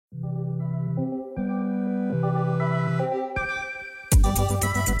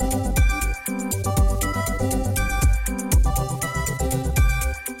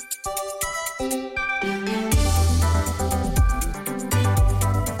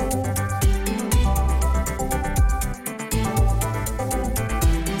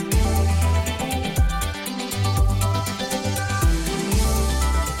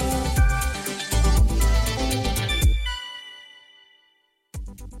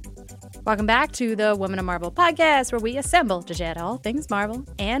Welcome back to the Women of Marvel podcast, where we assemble to chat all things Marvel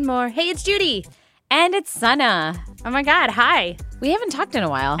and more. Hey, it's Judy. And it's Sana. Oh my God, hi. We haven't talked in a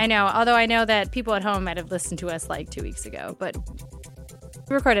while. I know, although I know that people at home might have listened to us like 2 weeks ago, but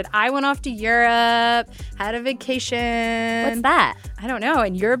we recorded. I went off to Europe, had a vacation. What's that? I don't know,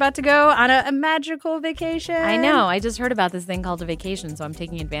 and you're about to go on a magical vacation. I know, I just heard about this thing called a vacation, so I'm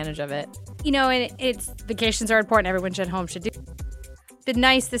taking advantage of it. You know, and vacations are important. Everyone at home should do. Been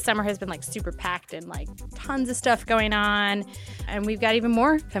nice. This summer has been like super packed and like tons of stuff going on. And we've got even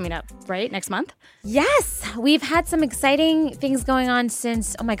more coming up, right? Next month? Yes. We've had some exciting things going on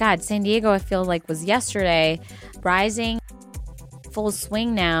since, oh my God, San Diego, I feel like was yesterday. Rising, full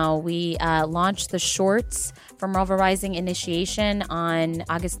swing now. We launched the shorts for Marvel Rising Initiation on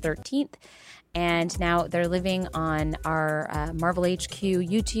August 13th. And now they're living on our Marvel HQ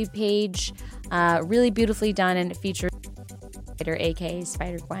YouTube page. Really beautifully done, and it features aka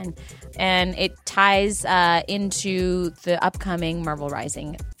Spider-Gwen, and it ties into the upcoming Marvel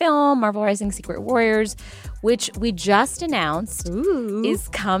Rising film, Marvel Rising Secret Warriors, which we just announced is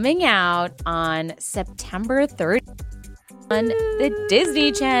coming out on September 3rd on the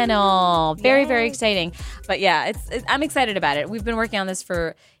Disney Channel. Very, very exciting. But yeah, I'm excited about it. We've been working on this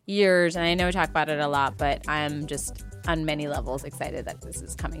for years, and I know we talk about it a lot, but I'm just on many levels excited that this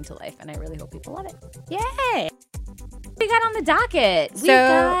is coming to life, and I really hope people love it. Yay! We got on the docket. We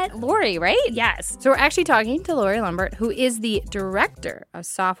got Lori, right? Yes. So we're actually talking to Lori Lombert, who is the director of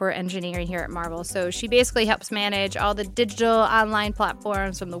software engineering here at Marvel. So she basically helps manage all the digital online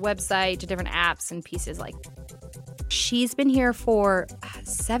platforms, from the website to different apps and pieces like that. She's been here for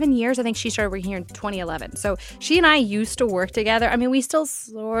 7 years. I think she started working here in 2011. So she and I used to work together. I mean, we still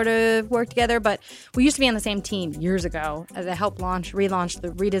sort of work together, but we used to be on the same team years ago that helped relaunch the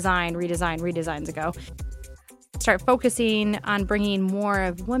redesigns ago. Start focusing on bringing more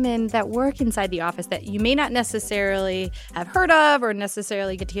of women that work inside the office that you may not necessarily have heard of or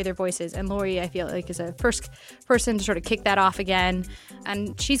necessarily get to hear their voices. And Lori, I feel like, is a first person to sort of kick that off again.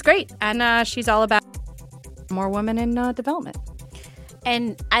 And she's great. And she's all about more women in development.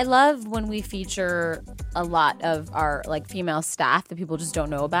 And I love when we feature a lot of our like female staff that people just don't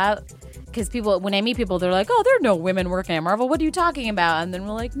know about. Because when I meet people, they're like, oh, there are no women working at Marvel. What are you talking about? And then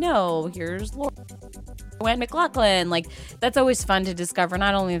we're like, no, here's Lori and McLaughlin. Like, that's always fun to discover,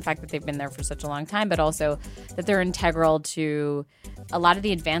 not only the fact that they've been there for such a long time, but also that they're integral to a lot of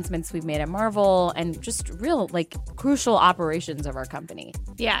the advancements we've made at Marvel and just real, like, crucial operations of our company.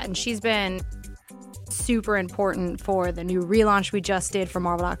 Yeah, and she's been super important for the new relaunch we just did for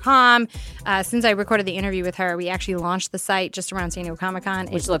Marvel.com. Since I recorded the interview with her, we actually launched the site just around San Diego Comic-Con.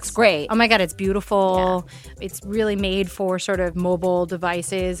 Which looks great. Oh my God, it's beautiful. Yeah. It's really made for sort of mobile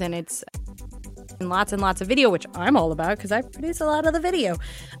devices, and it's lots and lots of video, which I'm all about because I produce a lot of the video.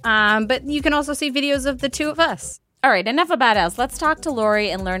 But you can also see videos of the two of us. All right, enough about us. Let's talk to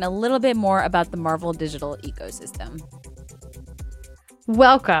Lori and learn a little bit more about the Marvel digital ecosystem.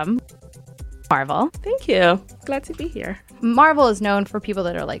 Welcome, Marvel. Thank you. Glad to be here. Marvel is known for people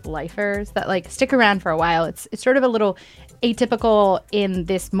that are like lifers, that like stick around for a while. It's sort of a little atypical in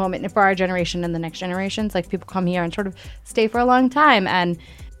this moment for our generation and the next generations. Like, people come here and sort of stay for a long time. And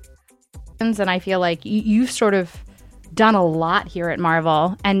I feel like you've sort of done a lot here at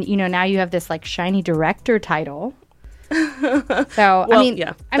Marvel. And, you know, now you have this like shiny director title. So, well,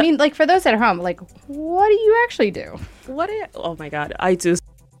 I mean, like, for those at home, like, what do you actually do? Oh my God, I do.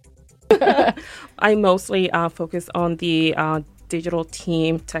 I mostly focus on the digital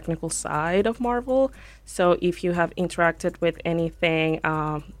team technical side of Marvel. So if you have interacted with anything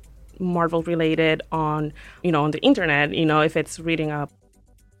Marvel related on the internet, if it's reading up,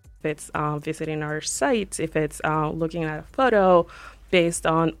 if it's visiting our site, if it's looking at a photo, based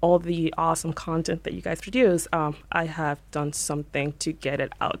on all the awesome content that you guys produce, I have done something to get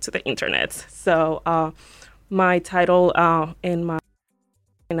it out to the internet. So my title in my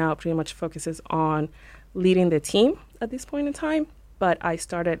now pretty much focuses on leading the team at this point in time. But I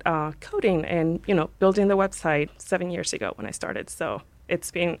started coding and, building the website 7 years ago when I started. So it's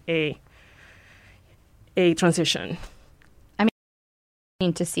been a transition. I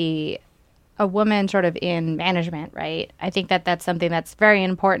mean, to see a woman sort of in management, right? I think that that's something that's very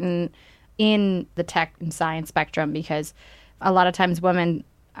important in the tech and science spectrum, because a lot of times women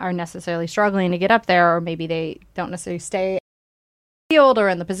are necessarily struggling to get up there, or maybe they don't necessarily stay field or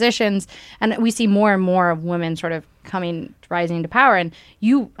in the positions, and we see more and more of women sort of rising to power. And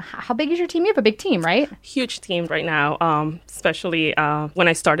how big is your team? You have a big team, right? Huge team right now, especially when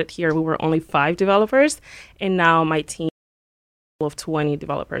I started here, we were only 5 developers, and now my team of 20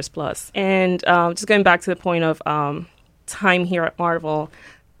 developers plus. And just going back to the point of time here at Marvel,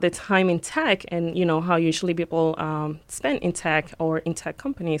 the time in tech and, how usually people spend in tech or in tech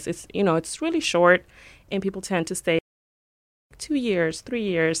companies, it's really short, and people tend to stay 2 years, 3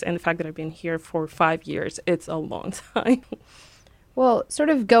 years. And the fact that I've been here for 5 years, it's a long time. Well, sort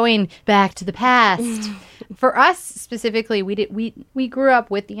of going back to the past, for us specifically, we grew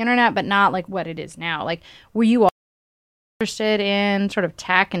up with the internet, but not like what it is now. Like, were you all interested in sort of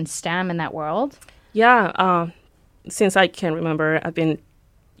tech and STEM in that world? Yeah, since I can remember, I've been,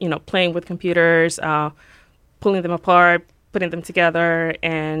 playing with computers, pulling them apart, putting them together,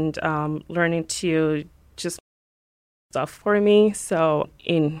 and learning to just stuff for me. So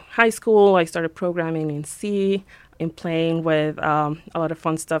in high school, I started programming in C and playing with a lot of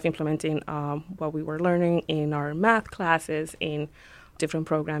fun stuff, implementing what we were learning in our math classes in different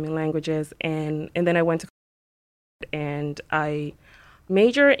programming languages. And then I went to college and I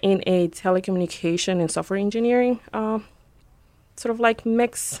majored in a telecommunication and software engineering sort of like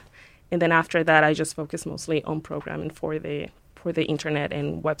mix. And then after that, I just focused mostly on programming for the internet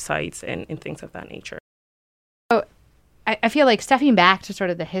and websites and things of that nature. So I feel like stepping back to sort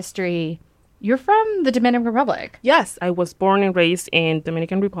of the history, you're from the Dominican Republic. Yes, I was born and raised in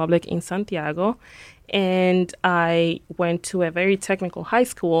Dominican Republic in Santiago, and I went to a very technical high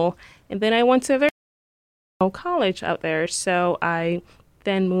school, and then I went to a very college out there. So I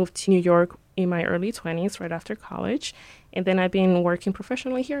then moved to New York in my early 20s, right after college, and then I've been working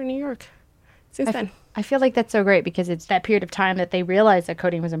professionally here in New York since then. I feel like that's so great because it's that period of time that they realized that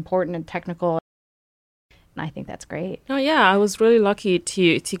coding was important and technical. And I think that's great. Oh, yeah. I was really lucky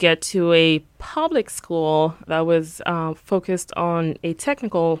to get to a public school that was focused on a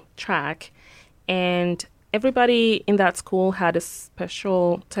technical track. And everybody in that school had a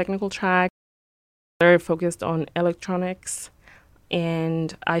special technical track. They're focused on electronics,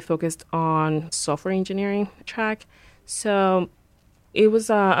 and I focused on software engineering track. So it was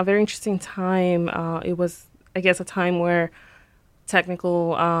a very interesting time. It was, I guess, a time where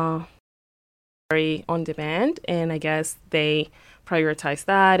technical very on demand, and I guess they prioritized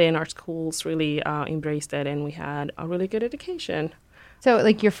that, and our schools really embraced it, and we had a really good education. So,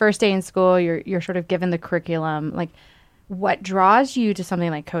 like, your first day in school, you're sort of given the curriculum. Like, what draws you to something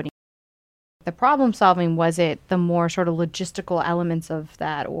like coding? The problem solving, was it the more sort of logistical elements of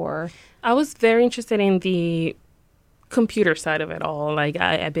that, or? I was very interested in the computer side of it all. Like,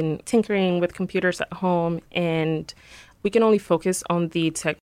 I've been tinkering with computers at home, and we can only focus on the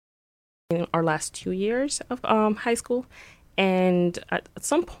tech in our last 2 years of high school. And at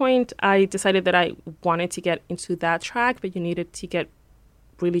some point, I decided that I wanted to get into that track, but you needed to get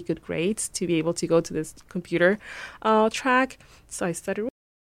really good grades to be able to go to this computer track. So I studied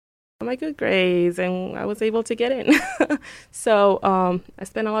my good grades, and I was able to get in. So I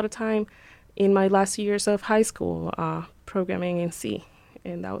spent a lot of time in my last years of high school programming in C,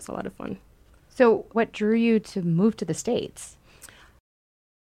 and that was a lot of fun. So what drew you to move to the States?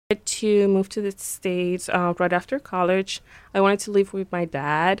 To move to the States right after college. I wanted to live with my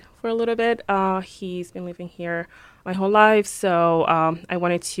dad for a little bit. He's been living here my whole life, so I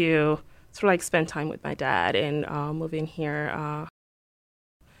wanted to sort of like spend time with my dad and move in here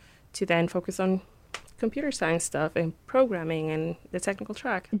to then focus on computer science stuff and programming and the technical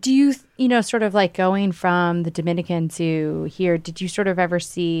track. Do you, sort of like going from the Dominican to here, did you sort of ever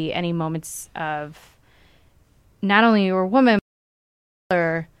see any moments of not only you're a woman,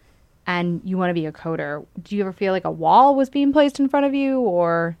 and you want to be a coder? Do you ever feel like a wall was being placed in front of you,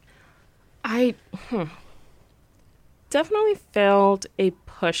 or? I definitely felt a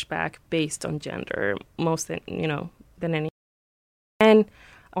pushback based on gender, most than any, and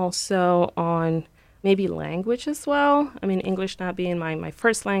also on maybe language as well. I mean, English not being my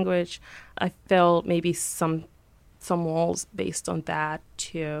first language, I felt maybe some walls based on that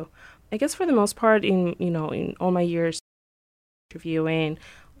too. I guess for the most part, in all my years interviewing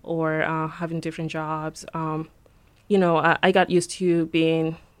or having different jobs, I got used to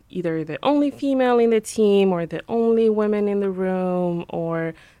being either the only female in the team or the only women in the room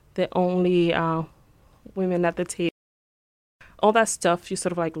or the only women at the table. All that stuff you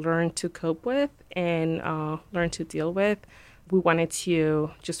sort of like learn to cope with and learn to deal with. We wanted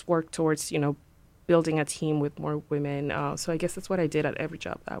to just work towards, building a team with more women. So I guess that's what I did at every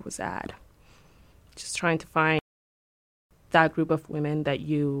job that I was at. Just trying to find that group of women that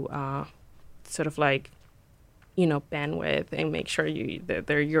you sort of like, band with and make sure that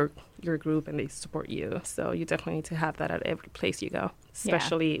they're your group and they support you. So you definitely need to have that at every place you go,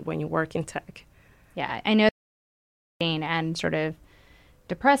 especially when you work in tech. Yeah, I know. And sort of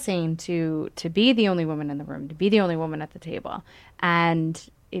depressing to be the only woman in the room, to be the only woman at the table. And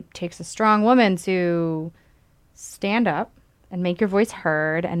it takes a strong woman to stand up and make your voice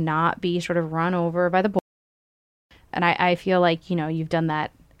heard and not be sort of run over by the board. And I feel like, you've done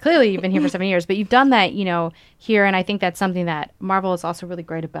that. Clearly, you've been here for 7 years, but you've done that, here. And I think that's something that Marvel is also really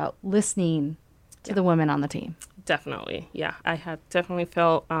great about, listening to the women on the team. Definitely. Yeah, I have definitely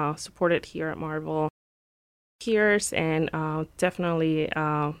felt supported here at Marvel. Peers, and definitely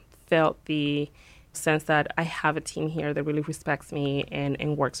felt the sense that I have a team here that really respects me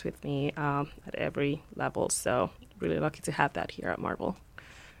and works with me at every level. So really lucky to have that here at Marvel.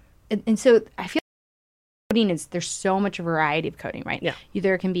 And so I feel like coding there's so much variety of coding, right? Yeah.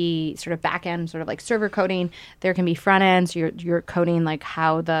 There can be sort of back end, sort of like server coding. There can be front ends. You're coding like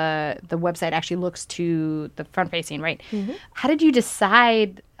how the website actually looks to the front facing, right? Mm-hmm. How did you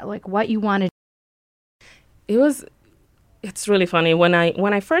decide like what you wanted? It's really funny. When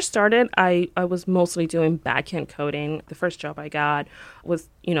I first started, I was mostly doing back-end coding. The first job I got was,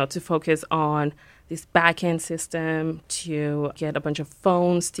 to focus on this back-end system to get a bunch of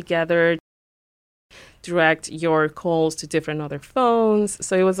phones together, direct your calls to different other phones.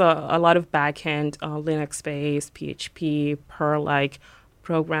 So it was a lot of back-end Linux-based, PHP, Perl-like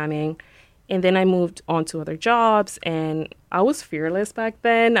programming. And then I moved on to other jobs, and I was fearless back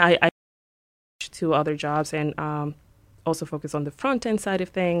then. I to other jobs and also focus on the front end side of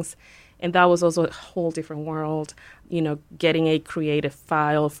things. And that was also a whole different world, getting a creative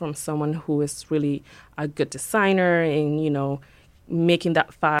file from someone who is really a good designer and, making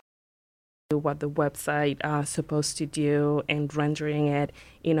that file do what the website is supposed to do and rendering it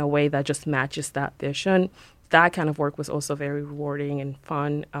in a way that just matches that vision. That kind of work was also very rewarding and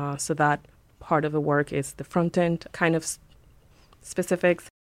fun. So that part of the work is the front end kind of specifics.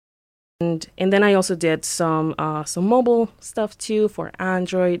 And then I also did some mobile stuff too for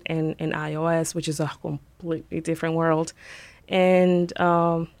Android and iOS, which is a completely different world. And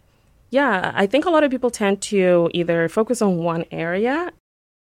I think a lot of people tend to either focus on one area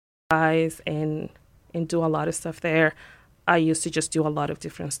and do a lot of stuff there. I used to just do a lot of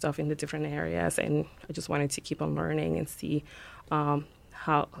different stuff in the different areas, and I just wanted to keep on learning and see how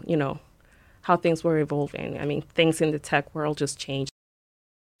things were evolving. I mean, things in the tech world just changed.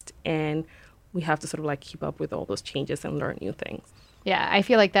 And we have to sort of like keep up with all those changes and learn new things. Yeah, I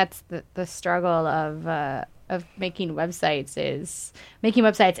feel like that's the struggle of making websites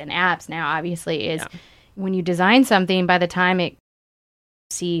and apps now, obviously, is when you design something, by the time it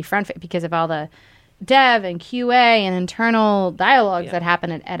see front, because of all the dev and QA and internal dialogues that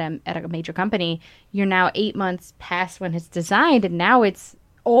happen at a major company, you're now 8 months past when it's designed, and now it's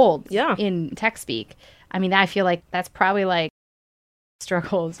old in tech speak. I mean, I feel like that's probably like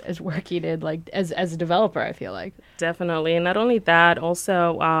struggles as working in like as a developer, I feel like. Definitely. And not only that,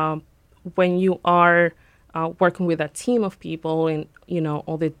 also when you are working with a team of people in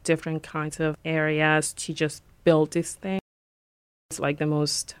all the different kinds of areas to just build this thing, it's like the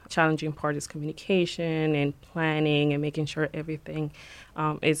most challenging part is communication and planning and making sure everything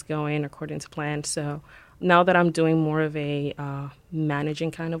is going according to plan. So now that I'm doing more of a managing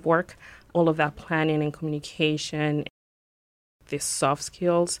kind of work, all of that planning and communication, the soft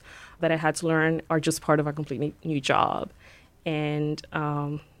skills that I had to learn are just part of a completely new job. And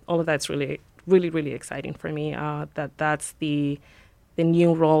all of that's really, really, really exciting for me. That's the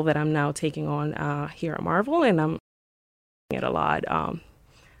new role that I'm now taking on here at Marvel, and I'm it a lot.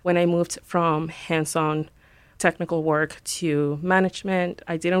 When I moved from hands-on technical work to management,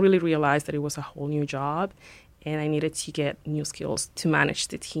 I didn't really realize that it was a whole new job, and I needed to get new skills to manage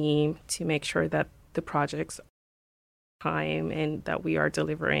the team, to make sure that the projects time and that we are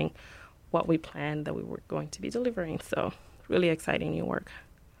delivering what we planned that we were going to be delivering. So really exciting new work.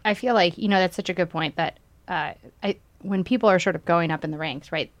 I feel like, that's such a good point that when people are sort of going up in the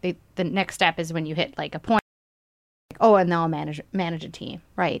ranks, right, the next step is when you hit like a point, and now I'll manage a team,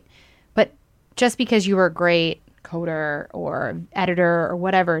 right? But just because you were a great coder or editor or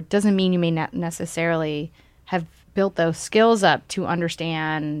whatever doesn't mean you may not necessarily have built those skills up to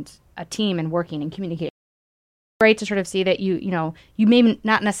understand a team and working and communicating. Great to sort of see that you may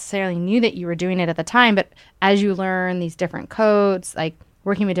not necessarily knew that you were doing it at the time, but as you learn these different codes, like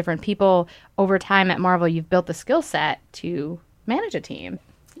working with different people over time at Marvel, you've built the skill set to manage a team.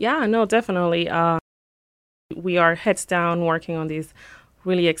 Yeah, no, definitely. We are heads down working on this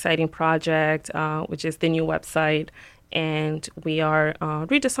really exciting project, which is the new website. And we are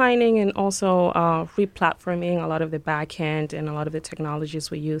redesigning and also replatforming a lot of the backend and a lot of the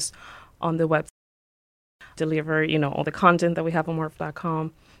technologies we use on the website. Deliver, all the content that we have on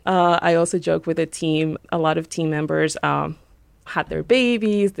Morph.com. I also joke with the team. A lot of team members had their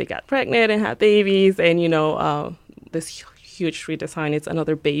babies. They got pregnant and had babies. And, this huge redesign, it's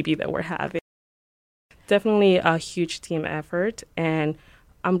another baby that we're having. definitely a huge team effort, and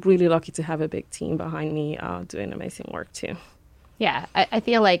I'm really lucky to have a big team behind me doing amazing work too. Yeah, I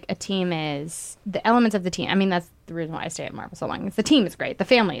feel like a team is the elements of the team. I mean, that's the reason why I stay at Marvel so long. It's the team is great. The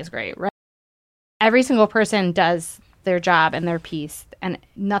family is great, right? Every single person does their job and their piece, and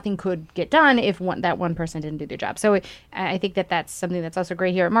nothing could get done if that one person didn't do their job. So I think that that's something that's also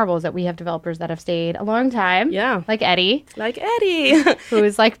great here at Marvel is that we have developers that have stayed a long time. Yeah. Like Eddie. Who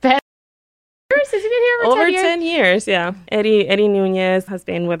is like been has he been here for over 10 years? 10 years, yeah. Eddie Nunez has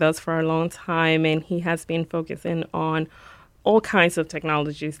been with us for a long time, and he has been focusing on all kinds of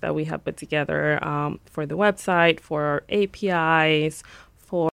technologies that we have put together for the website, for our APIs,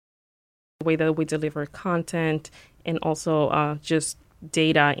 for the way that we deliver content, and also just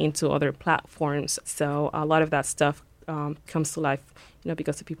data into other platforms. So a lot of that stuff comes to life,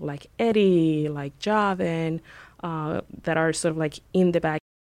 because of people like Eddie, like Javin, that are sort of like in the back,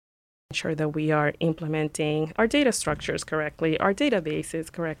 sure that we are implementing our data structures correctly, our databases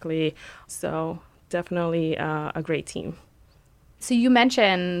correctly. So definitely a great team. So you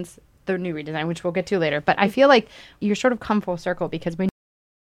mentioned the new redesign, which we'll get to later, but I feel like you're sort of come full circle because when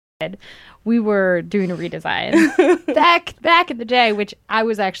we were doing a redesign back in the day, which I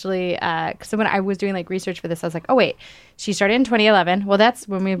was actually, so when I was doing like research for this, I was like, oh wait, she started in 2011. Well, that's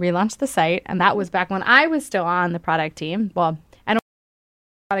when we relaunched the site. And that was back when I was still on the product team. Well, I don't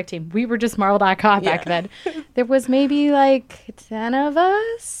product team. We were just Marvel.com back then. There was maybe like 10 of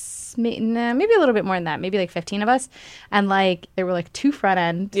us. Maybe a little bit more than that, maybe like 15 of us. And like there were like 2 front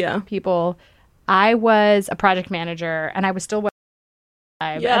end people. I was a project manager and I was still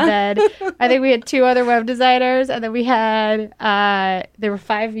and then I think we had 2 other web designers, and then we had there were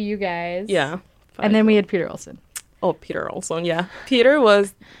 5 of you guys. Yeah. 5. And then we had Peter Olson. Oh, Peter Olson, yeah. Peter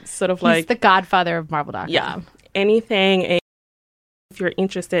was sort of He's the godfather of Marvel.com. Yeah. Anything, if you're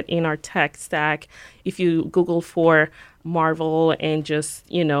interested in our tech stack, if you Google for Marvel and just,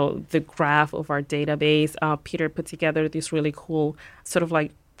 the graph of our database, Peter put together this really cool sort of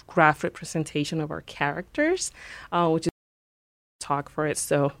like graph representation of our characters, which is talk for it.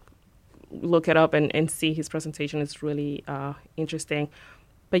 So look it up and see his presentation. Is really interesting.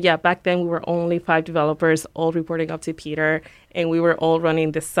 But yeah, back then we were only 5 developers, all reporting up to Peter, and we were all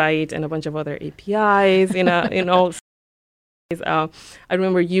running the site and a bunch of other APIs, all. I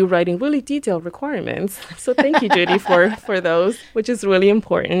remember you writing really detailed requirements. So thank you, Judy, for those, which is really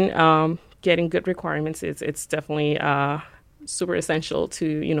important. Getting good requirements it's definitely super essential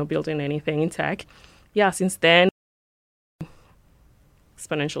to, building anything in tech. Yeah, since then,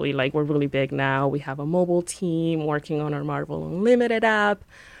 exponentially, like we're really big now. We have a mobile team working on our Marvel Unlimited app,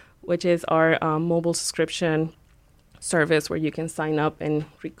 which is our mobile subscription service where you can sign up and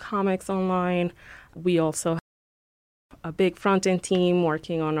read comics online. We also a big front-end team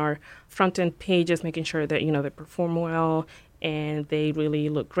working on our front-end pages, making sure that, they perform well and they really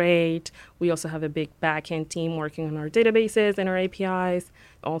look great. We also have a big back-end team working on our databases and our APIs.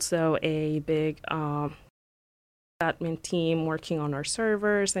 Also a big admin team working on our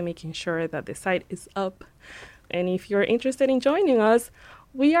servers and making sure that the site is up. And if you're interested in joining us,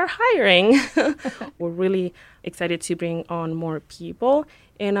 we are hiring. We're really excited to bring on more people.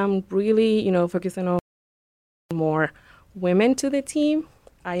 And I'm really, focusing on more women to the team.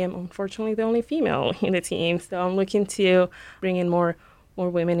 I am unfortunately the only female in the team, so I'm looking to bring in more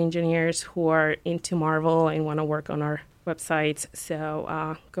women engineers who are into Marvel and want to work on our website.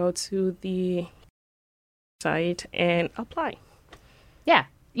 So go to the site and apply. Yeah,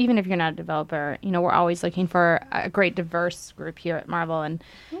 even if you're not a developer, we're always looking for a great diverse group here at Marvel, and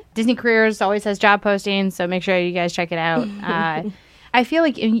Disney Careers always has job postings, so make sure you guys check it out. I feel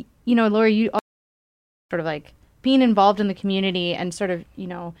like, Lori, you sort of like being involved in the community and sort of,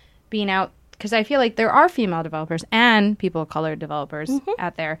 being out, because I feel like there are female developers and people of color developers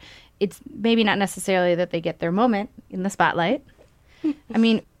out there. It's maybe not necessarily that they get their moment in the spotlight. I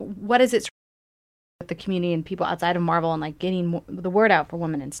mean, what is it with the community and people outside of Marvel and like getting the word out for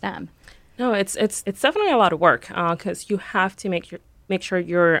women in STEM? No, it's definitely a lot of work because you have to make sure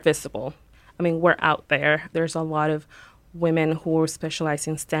you're visible. I mean, we're out there. There's a lot of women who specialize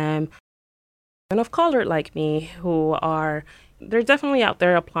in STEM and of color like me they're definitely out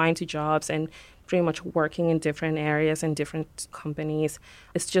there applying to jobs and pretty much working in different areas and different companies.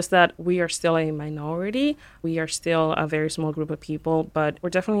 It's just that we are still a minority. We are still a very small group of people, but we're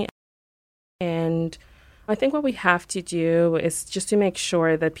definitely. And I think what we have to do is just to make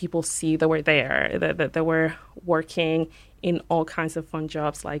sure that people see that we're there, that we're working in all kinds of fun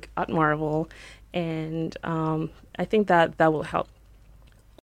jobs like at Marvel. And I think that will help.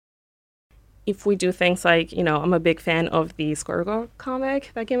 if we do things like, I'm a big fan of the Squirrel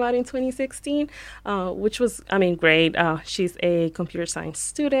comic that came out in 2016, which was, great. She's a computer science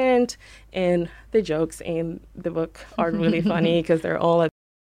student, and the jokes in the book are really funny because they're all about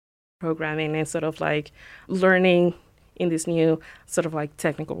programming and sort of like learning in this new sort of like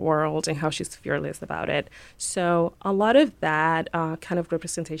technical world and how she's fearless about it. So a lot of that kind of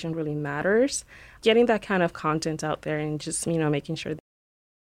representation really matters. Getting that kind of content out there and just, making sure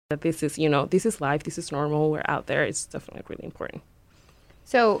that this is life, this is normal, we're out there, it's definitely really important.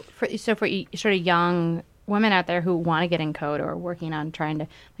 So for sort of young women out there who want to get in code or working on trying to,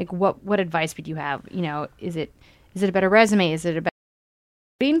 like, what advice would you have? Is it a better resume? Is it a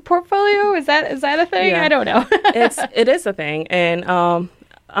better portfolio? Is that a thing? Yeah. I don't know. It is a thing, and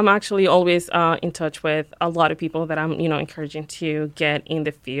I'm actually always in touch with a lot of people that I'm encouraging to get in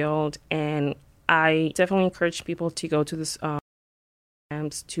the field, and I definitely encourage people to go to this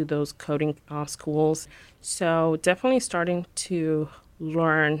to those coding schools. So definitely starting to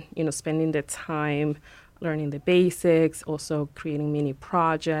learn, spending the time learning the basics, also creating mini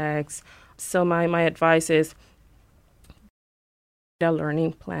projects. So my advice is a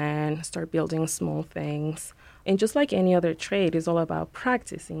learning plan, start building small things. And just like any other trade, it's all about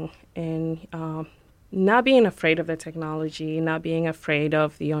practicing and not being afraid of the technology, not being afraid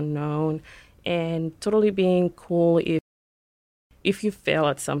of the unknown, and totally being cool if you fail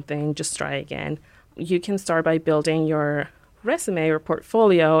at something, just try again. You can start by building your resume or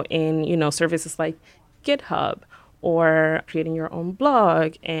portfolio in, services like GitHub, or creating your own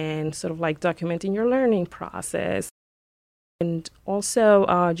blog and sort of like documenting your learning process. And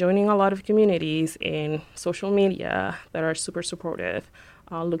also joining a lot of communities in social media that are super supportive,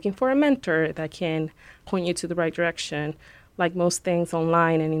 looking for a mentor that can point you to the right direction. Like most things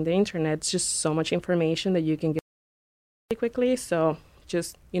online and in the internet, it's just so much information that you can get quickly. So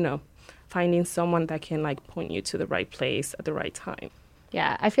just, finding someone that can like point you to the right place at the right time.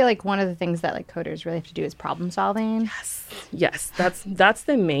 Yeah, I feel like one of the things that like coders really have to do is problem solving. Yes, that's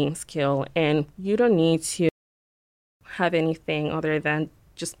the main skill, and you don't need to have anything other than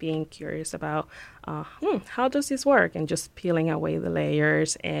just being curious about how does this work, and just peeling away the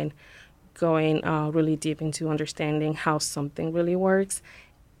layers and going really deep into understanding how something really works.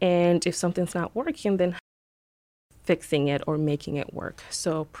 And if something's not working, then fixing it or making it work.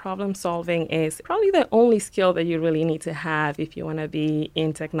 So problem solving is probably the only skill that you really need to have if you want to be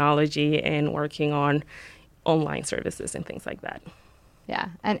in technology and working on online services and things like that. Yeah,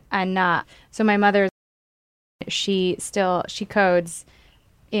 and so my mother, she codes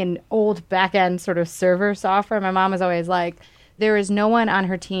in old back-end sort of server software. My mom was always like, there is no one on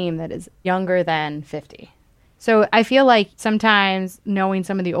her team that is younger than 50. So I feel like sometimes knowing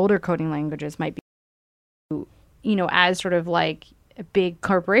some of the older coding languages might be, as sort of like big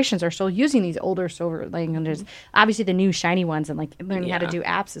corporations are still using these older server languages. Obviously the new shiny ones, and like learning how to do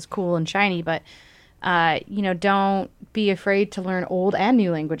apps is cool and shiny, but don't be afraid to learn old and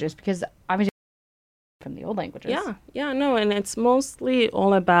new languages, because obviously from the old languages. No, and it's mostly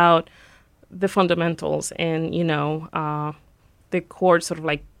all about the fundamentals and, the core sort of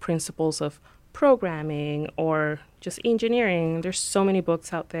like principles of programming or just engineering. There's so many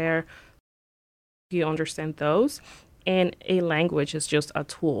books out there. You understand those, and a language is just a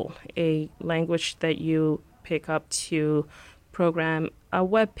tool, a language that you pick up to program a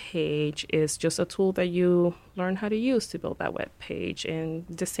web page is just a tool that you learn how to use to build that web page, and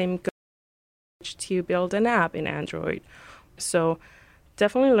the same goes to build an app in Android. So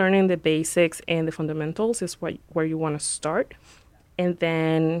definitely learning the basics and the fundamentals is where you want to start, and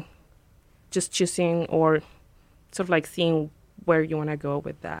then just choosing or sort of like seeing where you want to go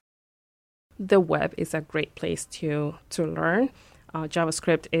with that. The web is a great place to learn.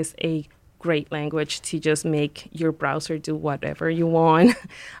 JavaScript is a great language to just make your browser do whatever you want.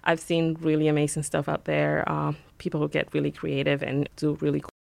 I've seen really amazing stuff out there. People who get really creative and do really cool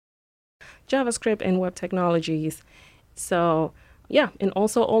JavaScript and web technologies. So yeah, and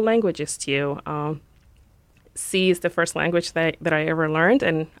also all languages too. C is the first language that I ever learned,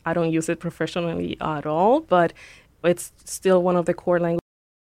 and I don't use it professionally at all, but it's still one of the core languages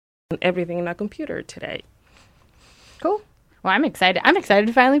and everything in a computer today. Cool. Well, I'm excited. I'm excited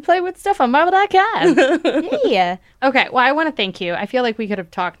to finally play with stuff on Marvel.com. Yeah. Okay. Well, I want to thank you. I feel like we could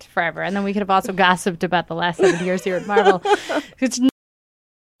have talked forever, and then we could have also gossiped about the last 7 years here at Marvel. It's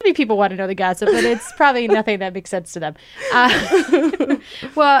many people want to know the gossip, but it's probably nothing that makes sense to them.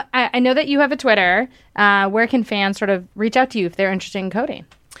 Well, I know that you have a Twitter. Where can fans sort of reach out to you if they're interested in coding?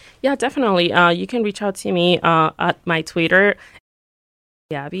 Yeah, definitely. You can reach out to me at my Twitter,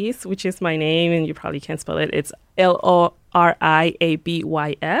 Loriabys, which is my name, and you probably can't spell it. It's Loriabys.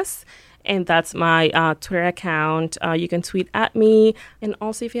 and that's my Twitter account. You can tweet at me. And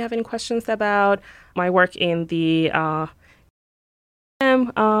also, if you have any questions about my work in the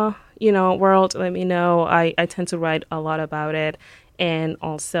world, let me know. I tend to write a lot about it, and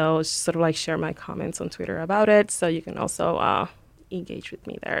also sort of like share my comments on Twitter about it. So you can also engage with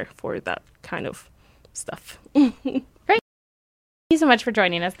me there for that kind of stuff. Great. Thank you so much for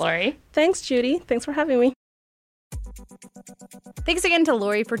joining us, Lori. Thanks, Judy. Thanks for having me. Thanks again to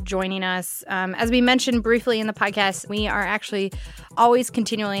Lori for joining us. As we mentioned briefly in the podcast, we are actually always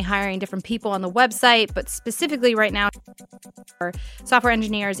continually hiring different people on the website, but specifically right now for software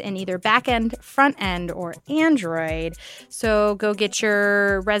engineers in either back-end, front-end, or Android. So go get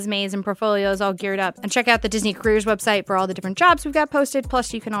your resumes and portfolios all geared up and check out the Disney Careers website for all the different jobs we've got posted.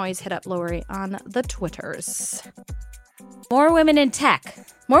 Plus, you can always hit up Lori on the Twitters. More women in tech.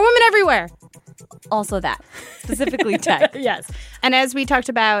 More women everywhere. Also that. Specifically tech. Yes. And as we talked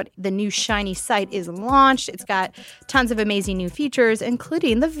about, the new shiny site is launched. It's got tons of amazing new features,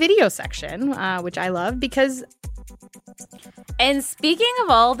 including the video section, which I love because... And speaking of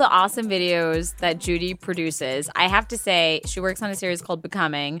all the awesome videos that Judy produces, I have to say she works on a series called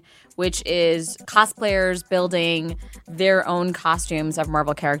Becoming, which is cosplayers building their own costumes of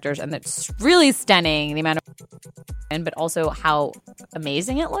Marvel characters. And it's really stunning, the amount of... but also how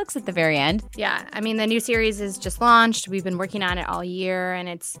amazing it looks at the very end. Yeah, I mean, the new series is just launched. We've been working on it all year, and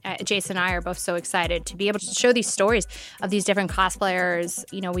it's Jason and I are both so excited to be able to show these stories of these different cosplayers.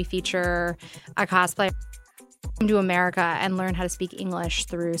 You know, we feature a cosplayer come to America and learn how to speak English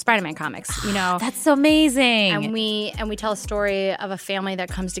through Spider-Man comics. You know, that's so amazing. And we tell a story of a family that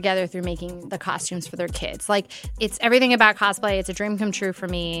comes together through making the costumes for their kids. Like, it's everything about cosplay. It's a dream come true for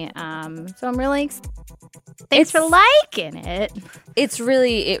me. So I'm really thanks for liking it. It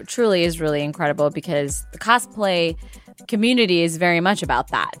truly is really incredible because the cosplay community is very much about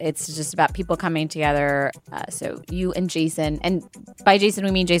that. It's just about people coming together. So you and Jason, and by Jason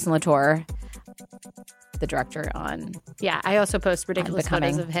we mean Jason Latour, the director on... Yeah, I also post ridiculous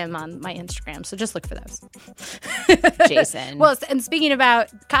photos of him on my Instagram, so just look for those. Jason. Well, and speaking about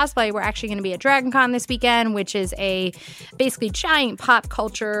cosplay, we're actually going to be at Dragon Con this weekend, which is a basically giant pop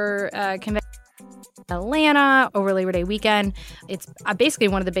culture convention in Atlanta over Labor Day weekend. It's basically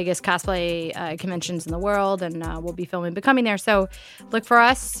one of the biggest cosplay conventions in the world, and we'll be filming Becoming there. So look for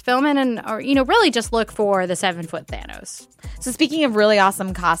us filming, or really just look for the 7-foot Thanos. So speaking of really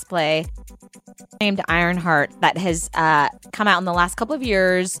awesome cosplay, named Ironheart that has come out in the last couple of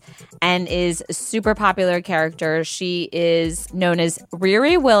years and is a super popular character. She is known as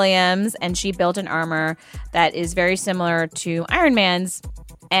Riri Williams, and she built an armor that is very similar to Iron Man's,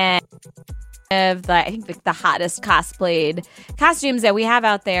 and of the hottest cosplayed costumes that we have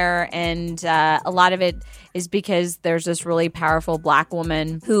out there. And a lot of it is because there's this really powerful Black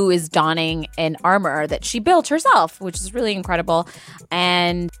woman who is donning an armor that she built herself, which is really incredible.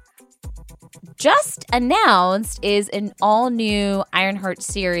 And just announced is an all-new Ironheart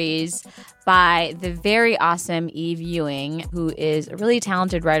series by the very awesome Eve Ewing, who is a really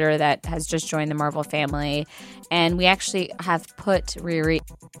talented writer that has just joined the Marvel family. And we actually have put Riri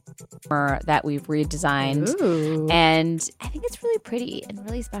that we've redesigned. Ooh. And I think it's really pretty and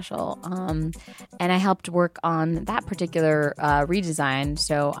really special. And I helped work on that particular redesign,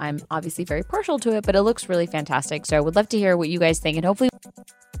 so I'm obviously very partial to it, but it looks really fantastic. So I would love to hear what you guys think, and hopefully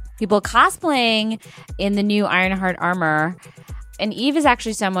people cosplaying in the new Ironheart armor. And Eve is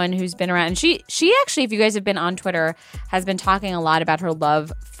actually someone who's been around. And she actually, if you guys have been on Twitter, has been talking a lot about her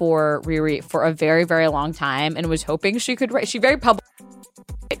love for Riri for a very, very long time, and was hoping she could write. She very public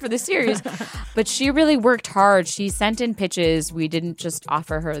for the series, but she really worked hard. She sent in pitches. We didn't just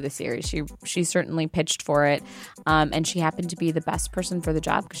offer her the series. She certainly pitched for it, and she happened to be the best person for the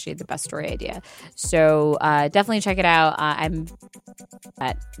job because she had the best story idea. So definitely check it out.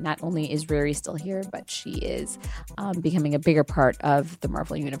 Not only is Riri still here, but she is becoming a bigger part of the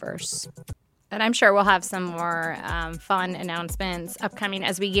Marvel Universe. And I'm sure we'll have some more fun announcements upcoming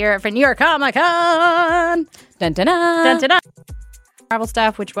as we gear up for New York Comic Con. Dun dun dun. Dun dun dun. Marvel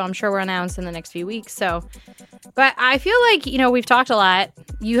stuff, which I'm sure we'll announce in the next few weeks. So, but I feel like, we've talked a lot.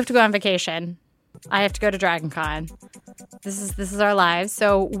 You have to go on vacation. I have to go to Dragon Con. This is our lives.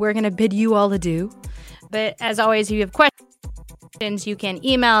 So we're going to bid you all adieu. But as always, if you have questions, you can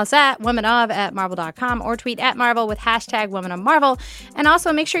email us at womanof@marvel.com or tweet at Marvel with hashtag #WomanOfMarvel. And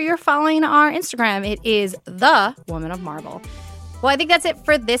also make sure you're following our Instagram. It is the Woman of Marvel. Well, I think that's it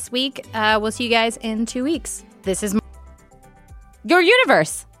for this week. We'll see you guys in 2 weeks. This is your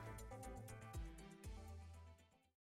universe.